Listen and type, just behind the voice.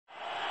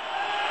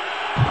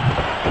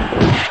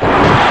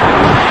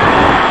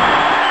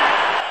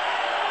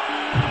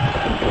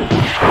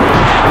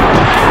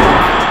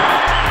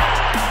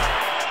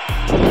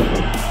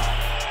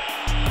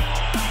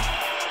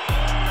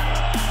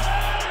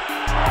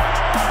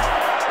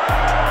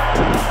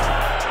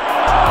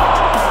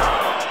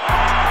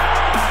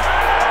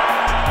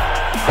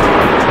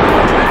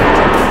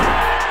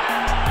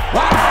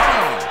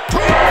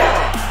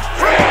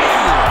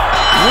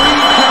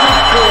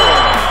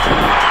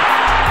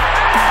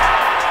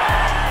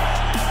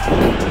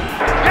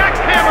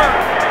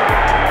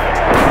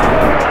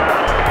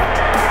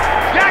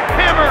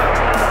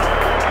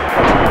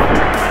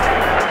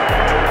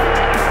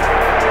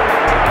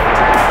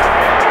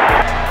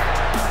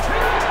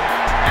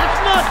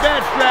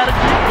bad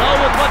strategy. Go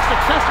with what's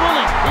successful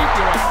and keep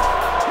your up.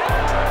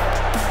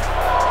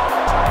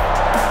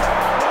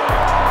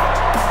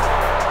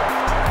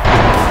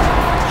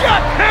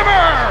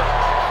 Jackhammer!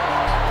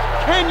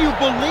 Can you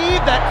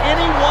believe that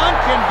anyone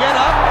can get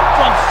up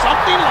from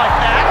something like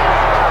that?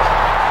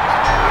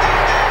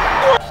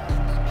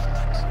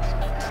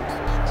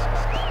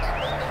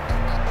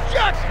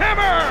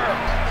 Jackhammer!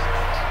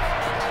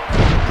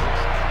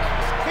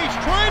 He's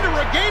trying to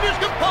regain his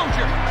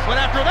composure, but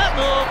after that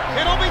move,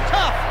 it'll be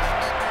tough.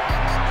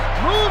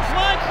 Moves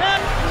like that.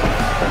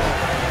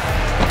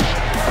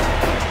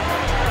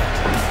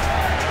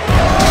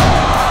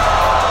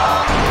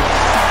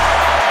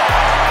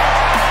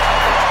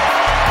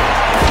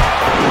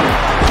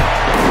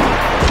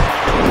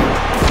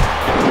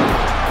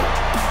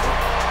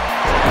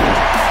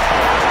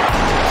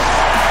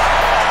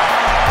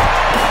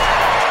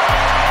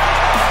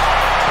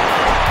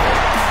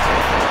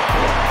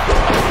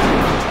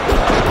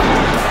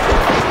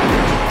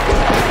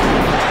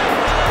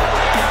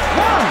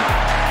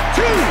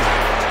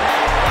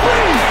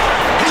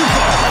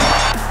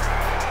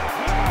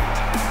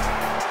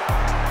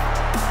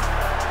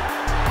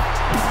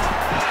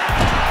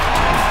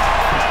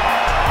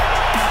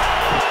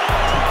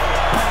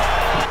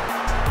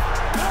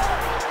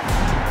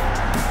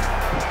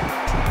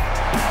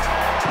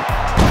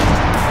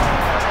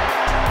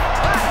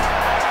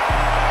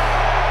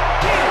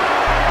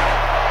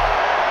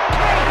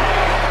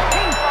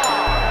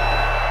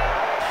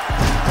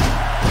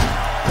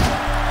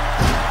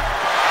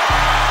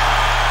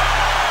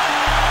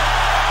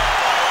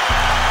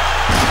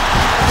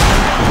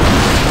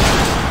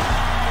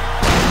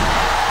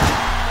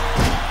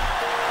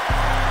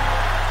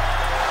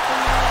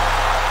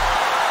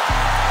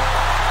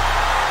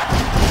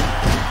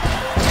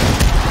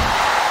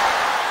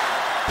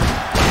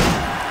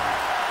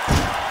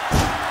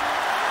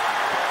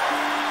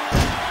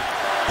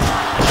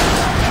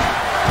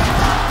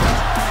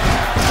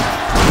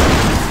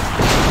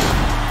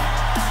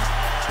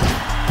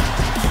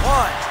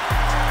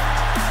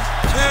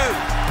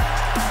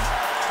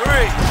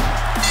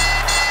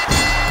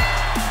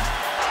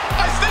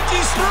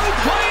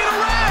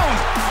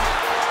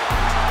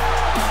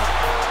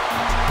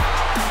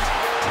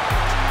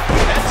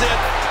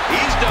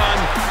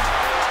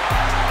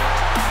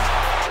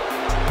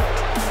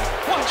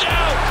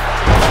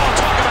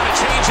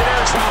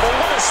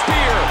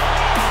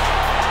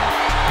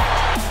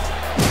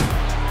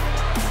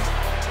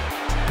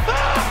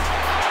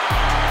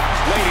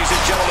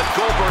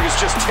 Goldberg is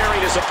just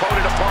tearing his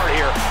opponent apart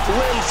here.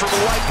 Limb from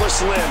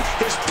lifeless limb.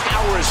 His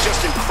power is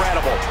just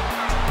incredible.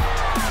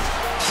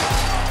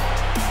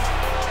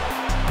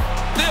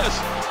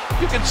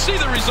 You can see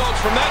the results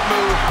from that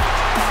move.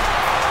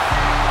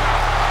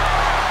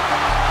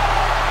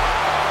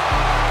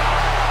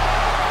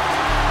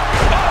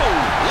 Oh,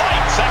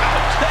 lights out.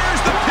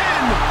 There's the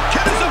pin.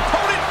 Can his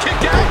opponent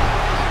kick out?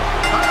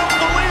 I don't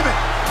believe it.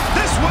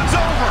 This one's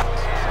over.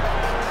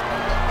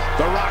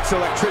 The Rock's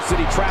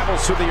electricity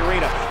travels through the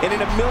arena and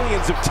into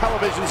millions of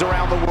televisions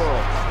around the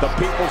world. The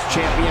People's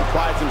Champion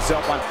prides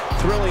himself on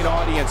thrilling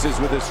audiences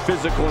with his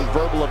physical and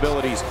verbal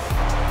abilities.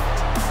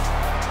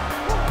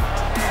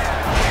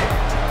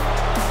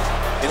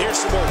 And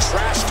here's some more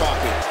trash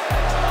talking.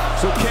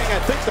 So, King,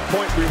 I think the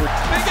point we were...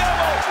 Big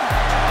elbow!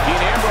 Dean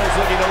Ambrose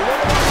looking a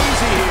little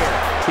uneasy here.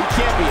 He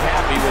can't be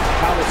happy with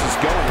how this is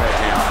going right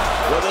now.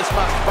 Well, this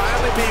might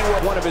finally be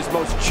one of his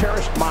most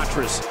cherished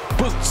mantras,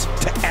 boots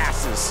to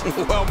asses.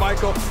 Well,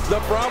 Michael,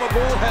 the Brahma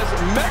Bull has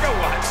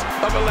megawatts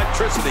of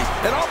electricity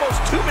and almost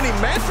too many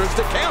mantras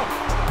to count.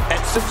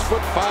 At 6'5"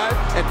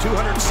 and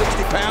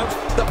 260 pounds,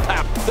 the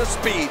power, the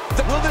speed.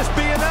 Will this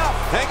be enough?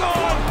 Hang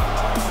on!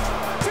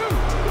 2,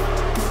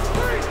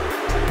 3.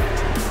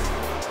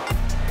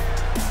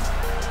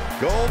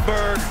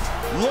 Goldberg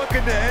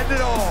looking to end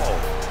it all.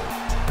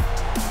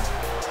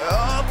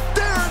 Oh,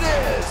 there it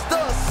is!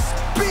 The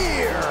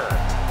spear!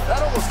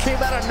 That almost came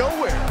out of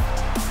nowhere.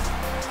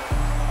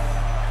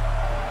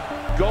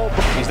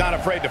 Goldberg, he's not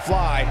afraid to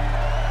fly.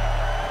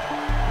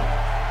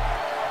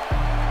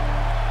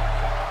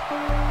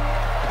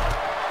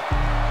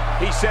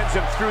 He sends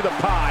him through the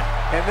pod,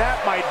 and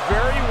that might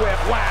very well...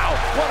 Wow,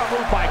 what a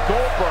move by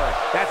Goldberg.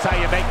 That's how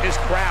you make this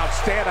crowd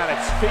stand on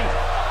its feet.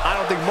 I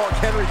don't think Mark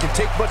Henry can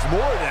take much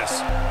more of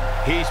this.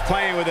 He's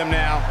playing with him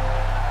now.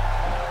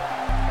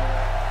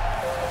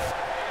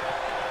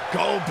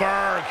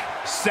 Goldberg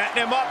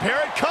setting him up. Here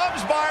it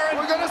comes, Byron.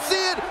 We're gonna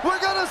see it. We're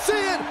gonna see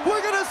it.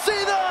 We're gonna see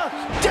the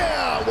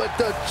down with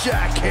the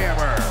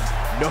jackhammer.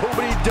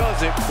 Nobody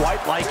does it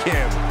quite like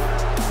him.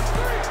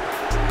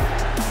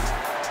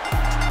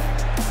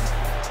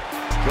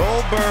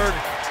 Goldberg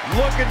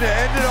looking to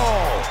end it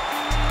all.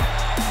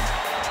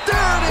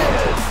 There it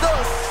is, the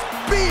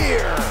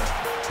spear.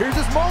 Here's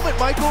his moment,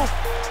 Michael.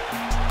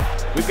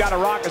 We've got a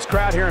raucous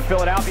crowd here in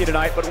Philadelphia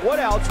tonight, but what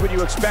else would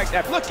you expect?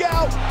 Look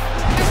out!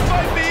 This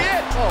might be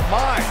it. Oh,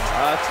 my.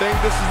 I think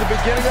this is the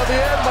beginning of the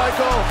end,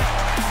 Michael.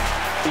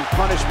 The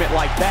punishment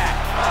like that.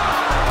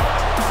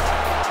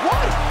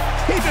 What?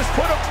 He just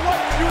put him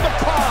right through the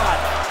pod.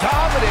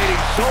 Dominating.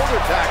 shoulder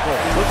tackle.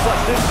 Looks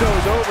like this show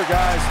is over,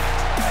 guys.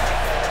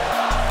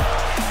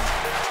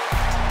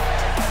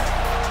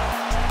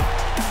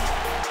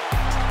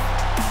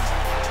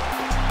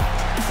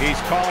 He's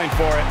calling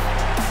for it.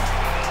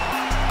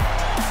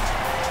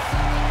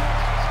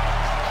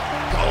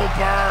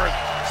 Goldberg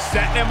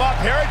setting him up.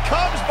 Here it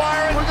comes,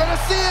 Byron. We're gonna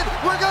see it.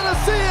 We're gonna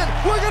see it.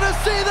 We're gonna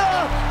see the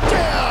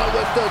down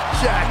with the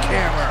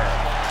jackhammer.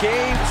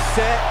 Game,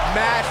 set,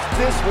 match.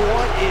 This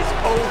one is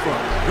over.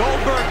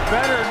 Goldberg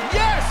better.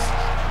 Yes!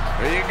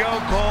 There you go,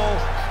 Cole.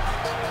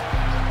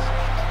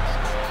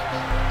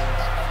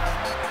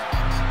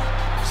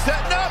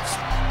 Setting up.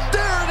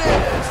 There it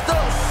is. The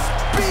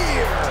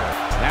spear.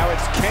 Now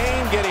it's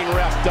Kane getting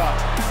repped up.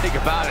 Think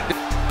about it.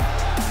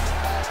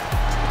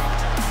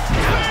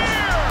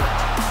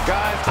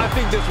 Guys, I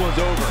think this one's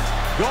over.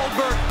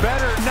 Goldberg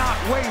better not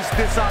waste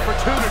this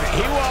opportunity.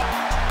 He will.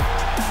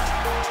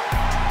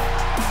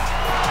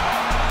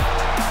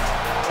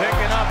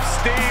 Picking up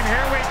steam.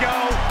 Here we go.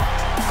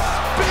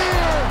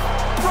 Spear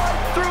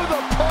right through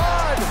the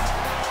pod.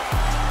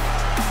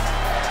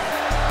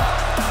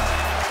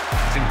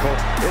 And Cole,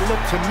 it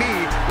looked to me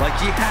like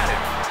he had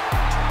it.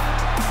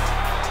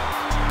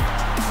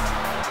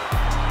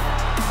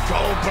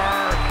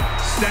 Goldberg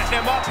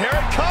setting him up. Here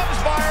it comes,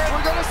 Byron.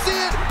 We're gonna see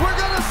it. We're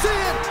gonna see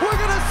it. We're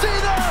gonna see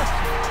the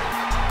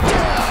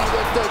down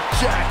with the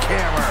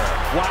jackhammer.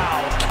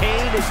 Wow,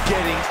 Kane is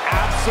getting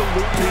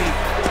absolutely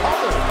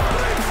pummeled.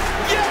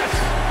 Yes!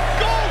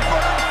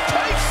 Goldberg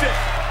takes it!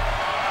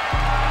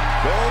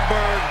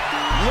 Goldberg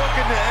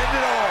looking to end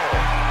it all.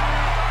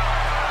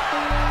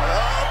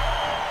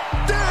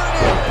 There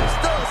it is,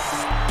 the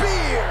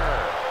spear.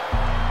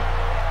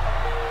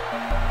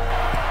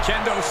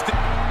 Kendo Spear!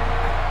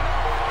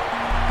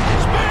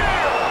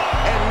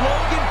 And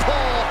Logan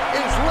Paul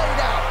is laid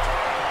out.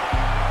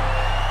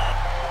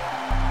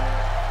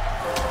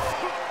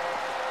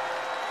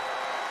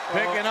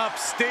 Picking up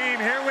steam.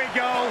 Here we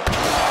go.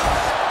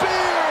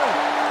 Spear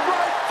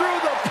right through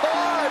the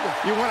pod.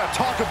 You want to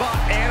talk about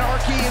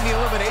anarchy in the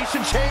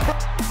Elimination Chamber?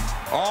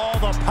 All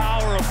the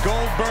power of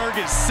Goldberg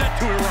is set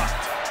to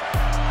erupt.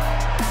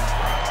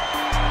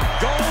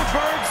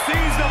 Goldberg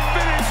sees the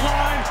finish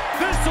line.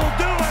 This'll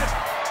do it.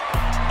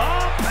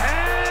 Up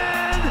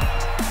and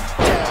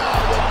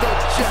down with the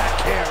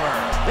jackhammer.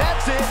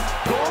 That's it.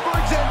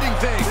 Goldberg's ending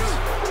things.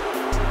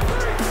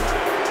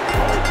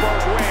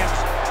 Goldberg wins.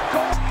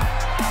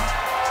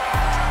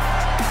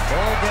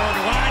 Goldberg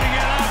lining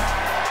it up.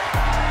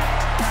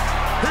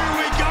 Here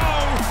we go.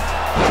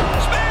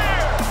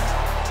 Spear!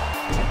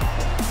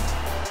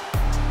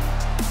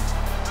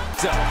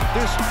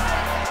 There's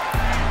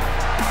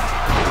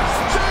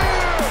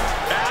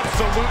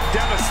absolute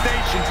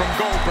devastation from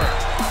Goldberg.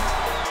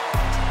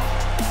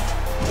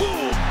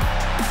 Boom.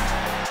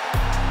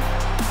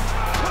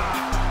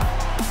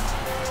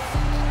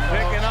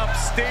 Picking up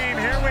steam.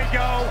 Here we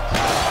go.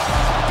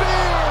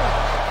 Spear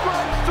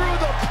right through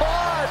the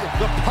pod.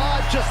 The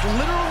pod just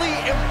literally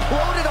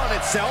imploded on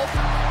itself.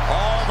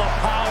 All the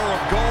power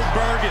of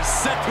Goldberg is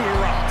set to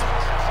erupt.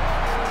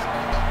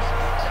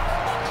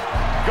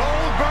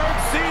 Goldberg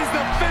sees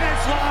the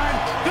finish line.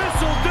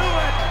 This'll do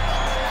it.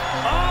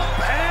 Up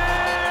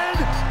and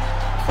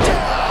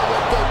down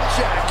with the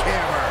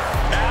jackhammer.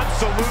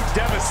 Absolute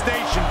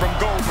devastation from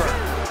Goldberg.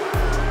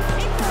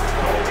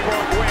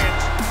 Goldberg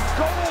wins.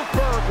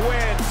 Goldberg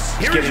wins.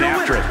 Here's your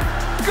winner.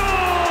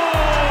 Goldberg!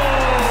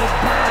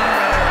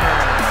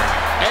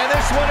 And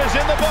this one is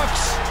in the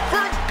books.